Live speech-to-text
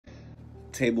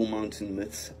Table Mountain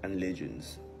Myths and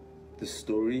Legends. The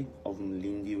story of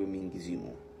Mlindi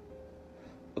Wemingizimo.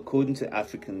 According to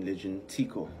African legend,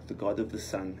 Tycho, the god of the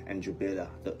sun, and Jubela,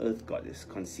 the earth goddess,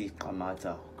 conceived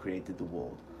Kamata, who created the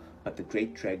world. But the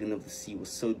great dragon of the sea was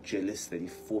so jealous that he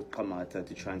fought Kamata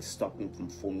to try and stop him from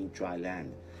forming dry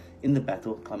land. In the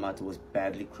battle, Kamata was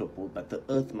badly crippled, but the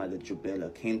earth mother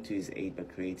Jubela came to his aid by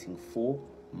creating 4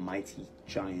 mighty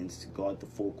giants to guard the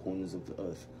 4 corners of the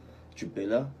earth.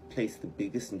 Jubela placed the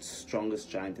biggest and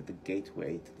strongest giant at the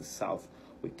gateway to the south,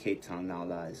 where Cape Town now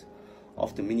lies.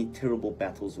 After many terrible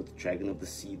battles with the dragon of the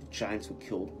sea, the giants were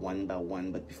killed one by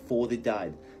one, but before they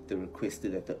died, they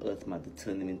requested that the earth mother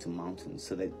turn them into mountains,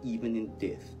 so that even in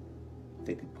death,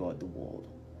 they could guard the world.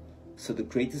 So the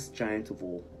greatest giant of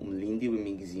all, Mlindi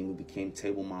Wemingizimo, became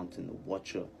Table Mountain, the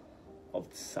watcher of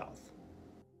the south.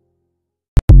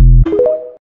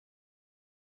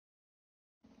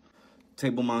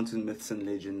 Table Mountain Myths and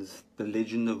Legends. The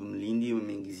legend of Mlindi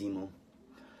Wemingizimo.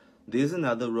 There's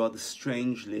another rather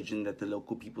strange legend that the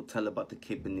local people tell about the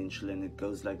Cape Peninsula, and it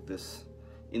goes like this.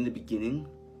 In the beginning,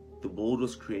 the world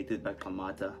was created by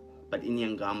Kamata, but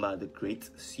Inyangamba, the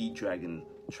great sea dragon,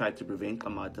 tried to prevent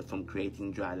Kamata from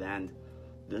creating dry land.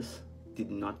 This did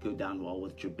not go down well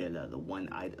with Jubela, the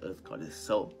one-eyed earth goddess.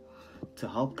 So, to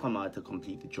help Kamata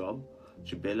complete the job,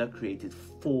 Jubela created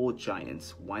 4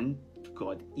 giants, one to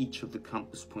guard each of the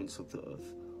compass points of the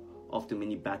earth. After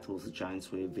many battles, the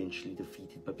giants were eventually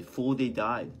defeated, but before they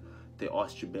died, they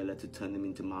asked Jubela to turn them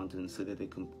into mountains so that they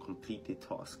could complete their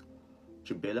task.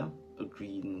 Jubela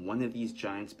agreed, and one of these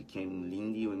giants became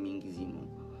Mlindi Wemingizimo,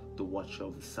 the Watcher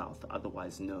of the South,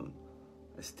 otherwise known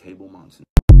as Table Mountain.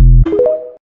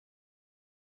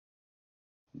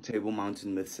 Table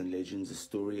Mountain Myths and Legends, the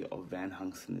story of Van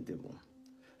Hunks and the Devil.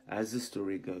 As the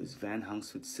story goes, Van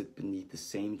Hunks would sit beneath the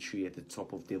same tree at the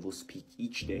top of Devil's Peak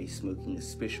each day, smoking a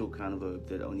special kind of herb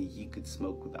that only he could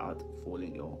smoke without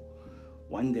falling ill.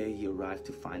 One day he arrived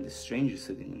to find a stranger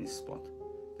sitting in his spot.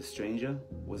 The stranger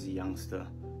was a youngster,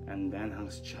 and Van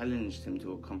Hunks challenged him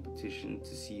to a competition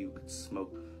to see who could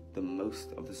smoke the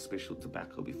most of the special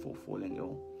tobacco before falling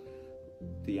ill.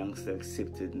 The youngster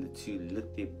accepted, and the two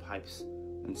lit their pipes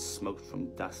and smoked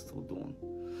from dusk till dawn.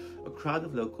 A crowd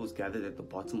of locals gathered at the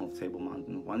bottom of Table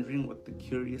Mountain, wondering what the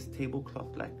curious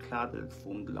tablecloth-like cloud that had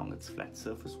formed along its flat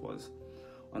surface was.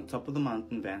 On top of the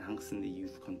mountain, Van Hunks and the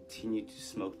youth continued to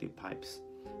smoke their pipes,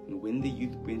 and when the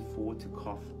youth bent forward to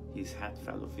cough, his hat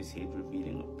fell off his head,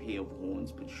 revealing a pair of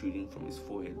horns protruding from his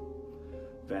forehead.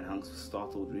 Van Hunks was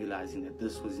startled, realizing that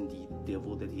this was indeed the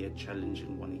devil that he had challenged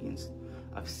and won against.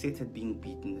 Upset at being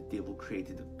beaten, the devil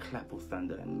created a clap of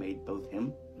thunder and made both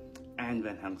him and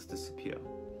Van Hunks disappear.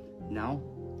 Now,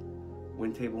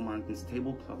 when Table Mountain's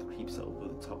tablecloth creeps over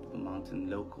the top of the mountain,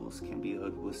 locals can be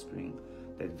heard whispering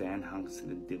that Van Hunks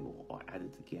and the devil are at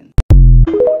it again.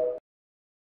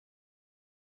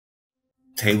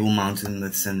 Table Mountain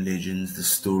Myths and Legends, the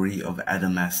story of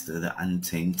Adamastor, the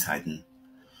untamed titan.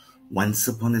 Once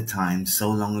upon a time,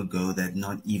 so long ago that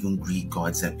not even Greek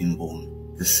gods had been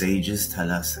born, the sages tell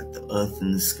us that the earth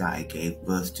and the sky gave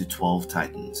birth to 12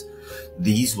 titans.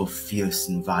 These were fierce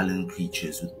and violent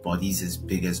creatures with bodies as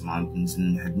big as mountains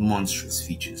and had monstrous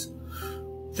features.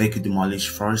 They could demolish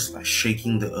forests by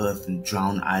shaking the earth and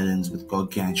drown islands with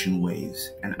gargantuan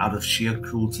waves, and out of sheer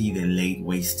cruelty they laid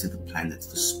waste to the planet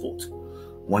for sport.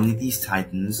 One of these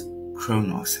titans,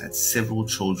 Kronos, had several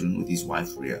children with his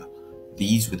wife Rhea.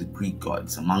 These were the Greek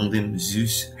gods, among them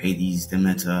Zeus, Hades,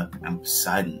 Demeter, and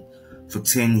Poseidon. For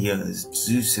 10 years,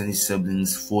 Zeus and his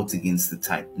siblings fought against the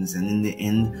Titans, and in the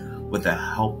end, with the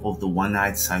help of the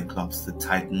one-eyed Cyclops, the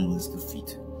Titan was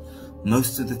defeated.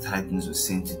 Most of the Titans were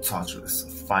sent to Tartarus,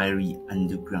 a fiery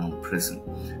underground prison,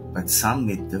 but some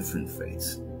met different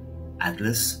fates.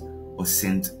 Atlas was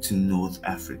sent to North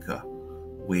Africa,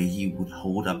 where he would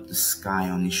hold up the sky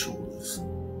on his shoulders.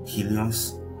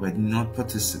 Helios, who had not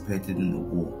participated in the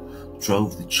war,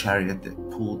 drove the chariot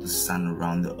that pulled the sun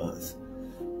around the earth.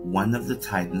 One of the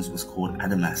Titans was called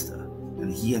Adamastor,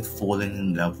 and he had fallen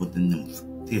in love with the nymph,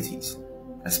 Thetis.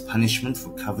 As punishment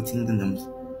for coveting the nymph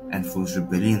and for his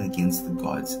rebellion against the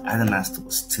gods, Adamastor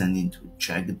was turned into a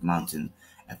jagged mountain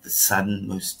at the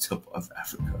southernmost tip of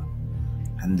Africa,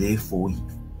 and therefore he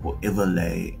forever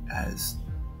lay as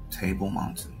Table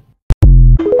Mountain.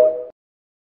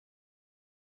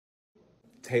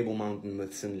 Table Mountain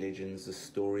Myths and Legends, the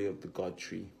story of the God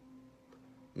Tree.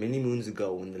 Many moons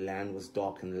ago, when the land was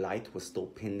dark and light was still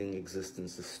pending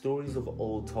existence, the stories of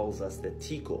old tells us that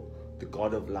Tycho, the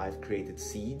god of life, created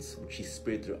seeds which he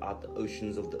spread throughout the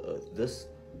oceans of the earth, this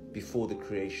before the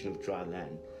creation of dry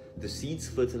land. The seeds,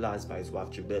 fertilized by his wife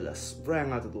Jubela,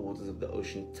 sprang out of the waters of the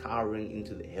ocean, towering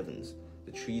into the heavens.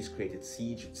 The trees created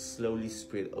seeds which slowly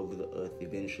spread over the earth,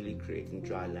 eventually creating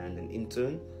dry land and in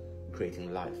turn,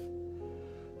 creating life.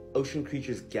 Ocean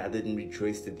creatures gathered and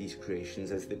rejoiced at these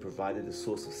creations as they provided a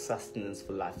source of sustenance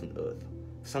for life on earth.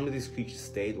 Some of these creatures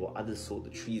stayed while others saw the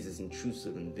trees as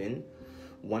intrusive, and then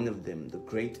one of them, the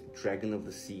great dragon of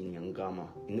the sea, Nyangama,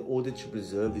 in order to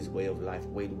preserve his way of life,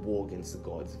 waged war against the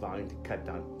gods, vowing to cut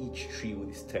down each tree with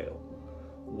his tail.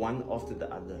 One after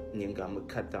the other, Nyangama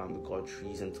cut down the god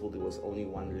trees until there was only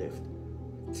one left.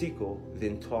 Tiko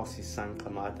then tasked his son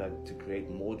Kamata to create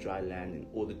more dry land in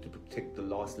order to protect the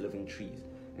last living trees,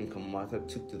 and Kamata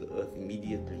took to the earth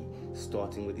immediately,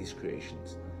 starting with his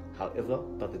creations. However,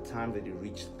 by the time that he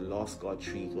reached the last god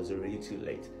tree, it was already too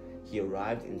late. He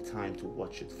arrived in time to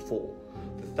watch it fall.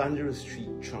 The thunderous tree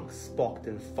trunk sparked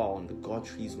and fell, and the god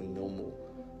trees were no more.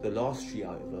 The last tree,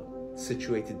 however,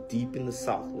 situated deep in the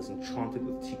south, was enchanted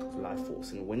with Tiko's life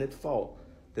force, and when it fell,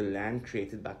 the land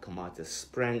created by Kamata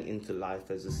sprang into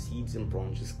life as the seeds and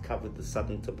branches covered the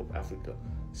southern tip of Africa,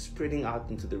 spreading out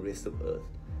into the rest of Earth.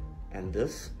 And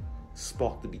this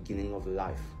sparked the beginning of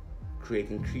life,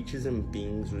 creating creatures and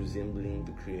beings resembling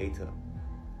the Creator.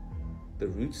 The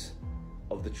roots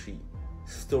of the tree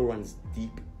still runs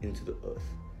deep into the earth,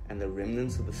 and the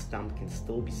remnants of the stump can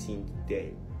still be seen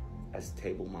today as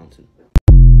Table Mountain.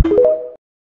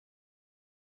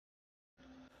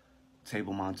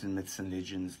 Table Mountain Myths and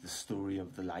Legends, the story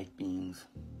of the light beings.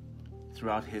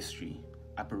 Throughout history,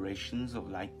 apparitions of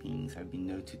light beings have been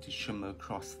noted to shimmer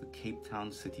across the Cape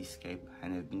Town cityscape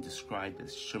and have been described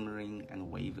as shimmering and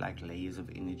wave-like layers of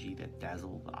energy that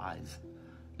dazzle the eyes.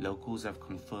 Locals have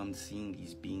confirmed seeing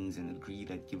these beings and agree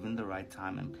that given the right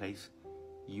time and place,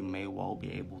 you may well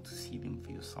be able to see them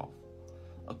for yourself.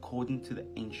 According to the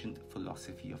ancient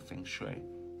philosophy of Feng Shui,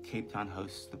 Cape Town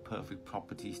hosts the perfect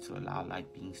properties to allow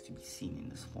light beings to be seen in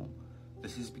this form.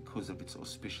 This is because of its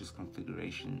auspicious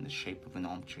configuration in the shape of an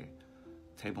armchair.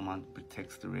 Table Mountain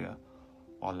protects the rear,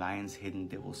 while Lion's Head and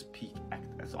Devil's Peak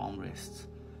act as armrests.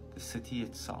 The city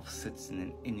itself sits in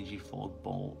an energy-filled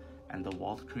bowl, and the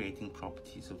wealth-creating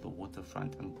properties of the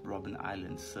waterfront and Robben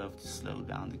Island serve to slow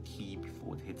down the key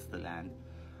before it hits the land,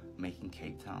 making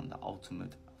Cape Town the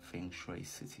ultimate Feng Shui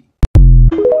city.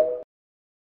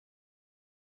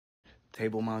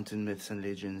 Table Mountain Myths and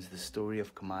Legends, the story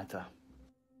of Kamata.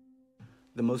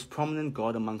 The most prominent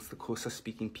god amongst the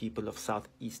Xhosa-speaking people of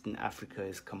southeastern Africa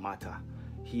is Kamata.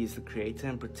 He is the creator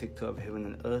and protector of heaven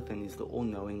and earth, and is the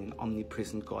all-knowing and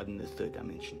omnipresent god in the third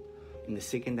dimension. In the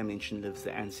second dimension lives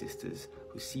the ancestors,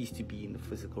 who cease to be in the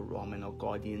physical realm and are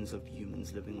guardians of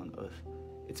humans living on earth.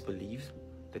 It's believed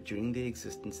that during their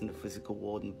existence in the physical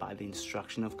world and by the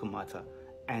instruction of Kamata,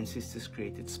 ancestors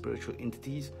created spiritual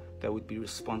entities that would be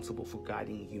responsible for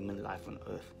guiding human life on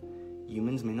earth.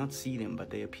 Humans may not see them, but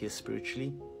they appear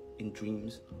spiritually, in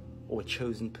dreams, or a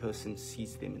chosen person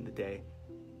sees them in the day.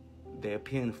 They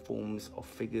appear in forms of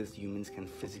figures humans can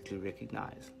physically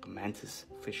recognize: a mantis,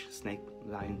 fish, snake,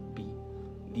 lion, bee.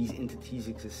 These entities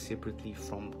exist separately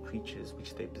from creatures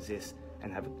which they possess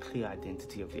and have a clear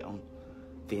identity of their own.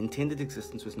 Their intended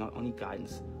existence was not only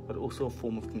guidance, but also a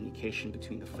form of communication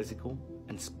between the physical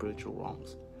and spiritual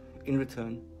realms. In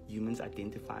return, humans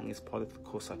identifying as part of the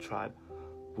Xhosa tribe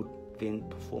would then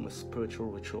perform a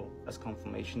spiritual ritual as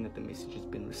confirmation that the message has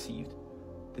been received,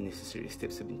 the necessary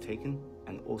steps have been taken,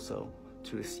 and also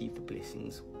to receive the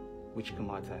blessings which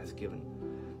Kamata has given.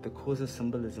 The Xhosa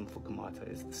symbolism for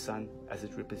Kamata is the sun, as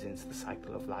it represents the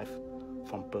cycle of life,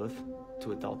 from birth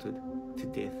to adulthood to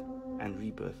death and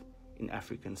rebirth in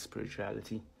African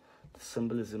spirituality. The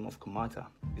symbolism of Kamata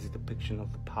is a depiction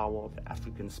of the power of the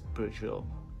African spiritual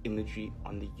imagery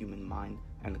on the human mind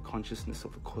and the consciousness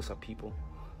of the Xhosa people.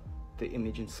 The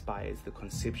image inspires the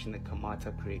conception that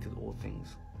Kamata created all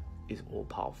things, is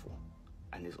all-powerful,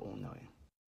 and is all-knowing.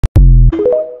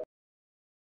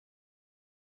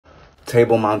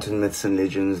 Table Mountain Myths and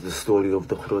Legends, the story of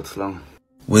the Groot Slang.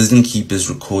 Wisdom Keepers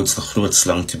records the Groot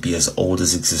Slang to be as old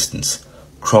as existence,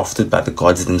 crafted by the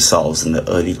gods themselves in the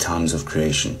early times of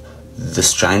creation.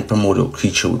 This giant primordial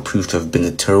creature would prove to have been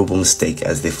a terrible mistake,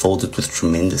 as they folded with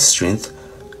tremendous strength,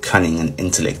 cunning, and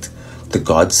intellect. The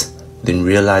gods, then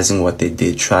realizing what they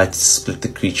did, tried to split the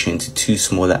creature into two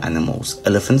smaller animals,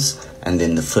 elephants, and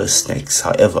then the first snakes.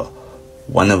 However,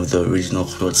 one of the original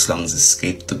Groot Slangs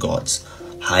escaped the gods.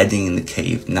 Hiding in the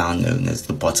cave now known as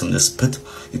the Bottomless Pit,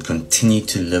 it continued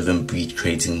to live and breed,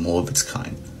 creating more of its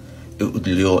kind. It would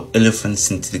lure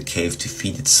elephants into the cave to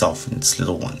feed itself and its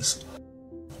little ones.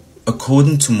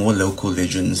 According to more local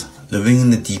legends, living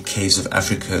in the deep caves of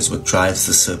Africa is what drives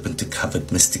the serpent to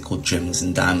covet mystical gems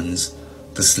and diamonds.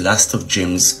 The This lust of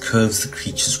gems curves the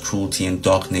creature's cruelty and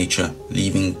dark nature,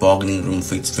 leaving bargaining room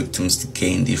for its victims to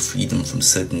gain their freedom from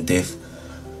certain death.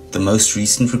 The most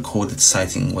recent recorded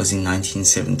sighting was in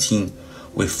 1917,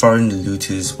 where foreign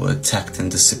looters were attacked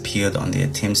and disappeared on their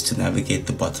attempts to navigate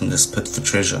the bottomless pit for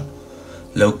treasure.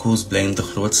 Locals blamed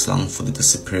the groot slang for the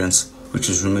disappearance, which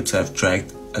was rumored to have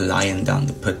dragged a lion down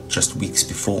the pit just weeks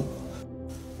before.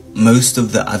 Most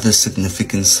of the other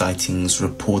significant sightings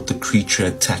report the creature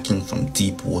attacking from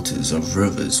deep waters of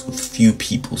rivers, with few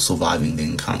people surviving the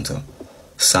encounter.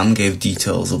 Some gave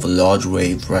details of a large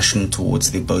wave rushing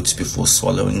towards their boats before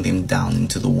swallowing them down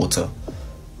into the water.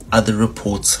 Other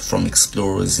reports from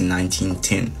explorers in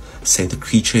 1910 say the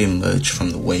creature emerged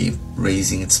from the wave,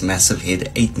 raising its massive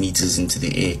head 8 meters into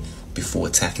the air before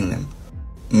attacking them.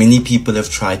 Many people have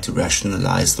tried to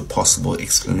rationalize the possible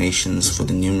explanations for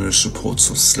the numerous reports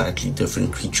of slightly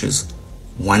different creatures,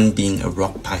 one being a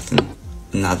rock python,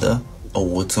 another a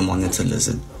water monitor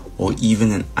lizard, or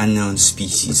even an unknown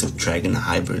species of dragon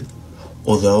hybrid.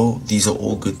 Although these are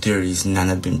all good theories, none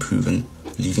have been proven,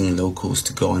 leaving locals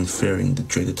to go on fearing the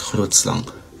dreaded groot slang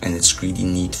and its greedy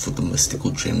need for the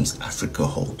mystical gems Africa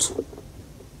holds.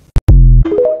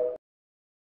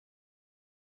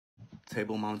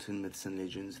 Table Mountain Myths and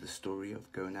Legends, the story of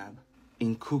Gonab.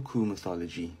 In Kuku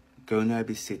mythology, Gonab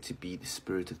is said to be the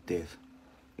spirit of death.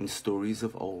 In stories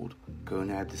of old,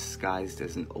 Gonab, disguised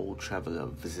as an old traveler,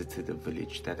 visited a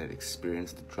village that had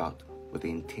experienced a drought with the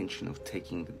intention of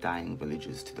taking the dying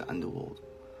villagers to the underworld.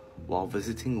 While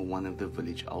visiting one of the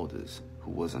village elders,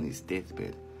 who was on his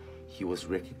deathbed, he was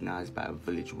recognized by a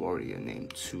village warrior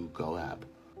named Tu Goab,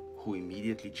 who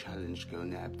immediately challenged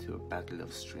Gonab to a battle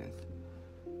of strength.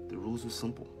 The rules were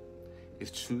simple.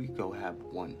 If Tu Goab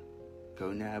won,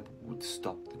 Gonab would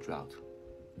stop the drought.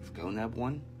 If Gonab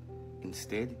won,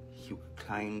 instead, he would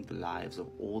claim the lives of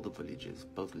all the villagers,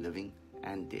 both living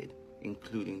and dead,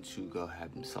 including Tu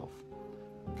Goab himself.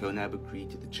 Gonab agreed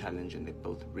to the challenge and they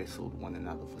both wrestled one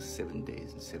another for 7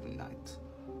 days and 7 nights.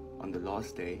 On the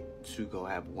last day, Tu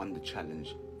Goab won the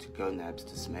challenge, to Gonab's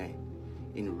dismay.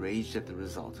 Enraged at the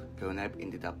result, Gonab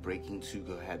ended up breaking Tu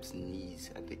Goab's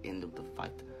knees at the end of the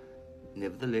fight.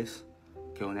 Nevertheless,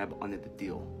 Gonab honored the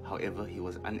deal. However, he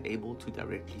was unable to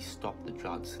directly stop the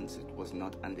drought since it was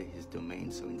not under his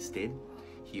domain, so instead,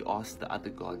 he asked the other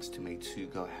gods to make Tu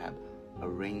Goab a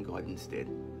rain god instead.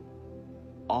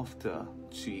 After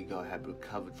Tu Goab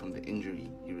recovered from the injury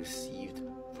he received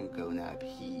from Gonab,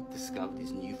 he discovered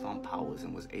his newfound powers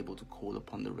and was able to call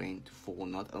upon the rain to fall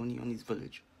not only on his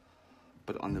village,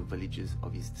 but on the villages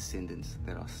of his descendants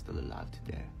that are still alive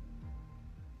today.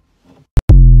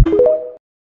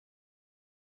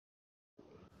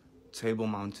 Table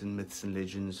Mountain Myths and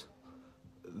Legends,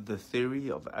 the theory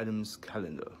of Adam's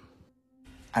calendar.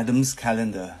 Adam's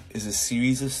calendar is a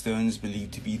series of stones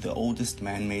believed to be the oldest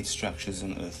man-made structures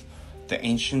on Earth. The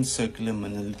ancient circular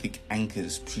monolithic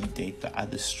anchors predate the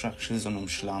other structures on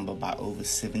Umhlanga by over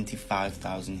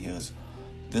 75,000 years.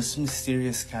 This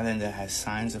mysterious calendar has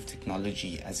signs of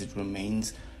technology as it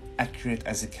remains accurate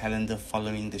as a calendar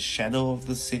following the shadow of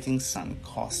the setting sun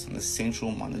cast on the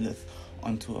central monolith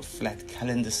onto a flat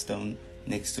calendar stone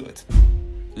next to it.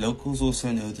 Locals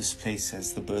also know this place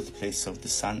as the birthplace of the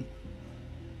sun,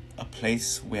 a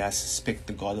place where I suspect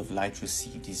the god of light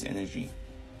received his energy.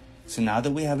 So now that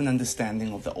we have an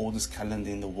understanding of the oldest calendar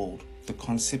in the world, the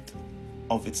concept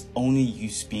of its only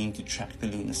use being to track the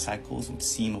lunar cycles would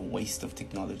seem a waste of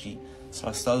technology. So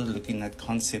I started looking at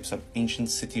concepts of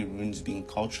ancient city ruins being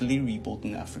culturally rebuilt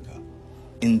in Africa.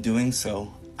 In doing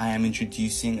so, I am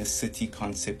introducing a city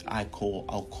concept I call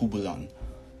Al-Kubulan.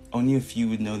 Only a few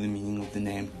would know the meaning of the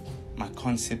name. My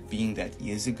concept being that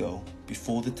years ago,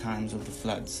 before the times of the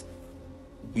floods,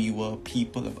 we were a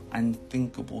people of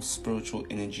unthinkable spiritual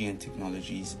energy and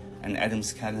technologies, and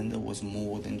Adam's calendar was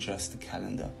more than just a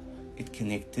calendar. It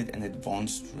connected an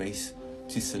advanced race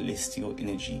to celestial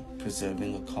energy,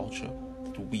 preserving a culture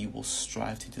that we will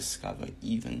strive to discover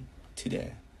even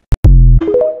today.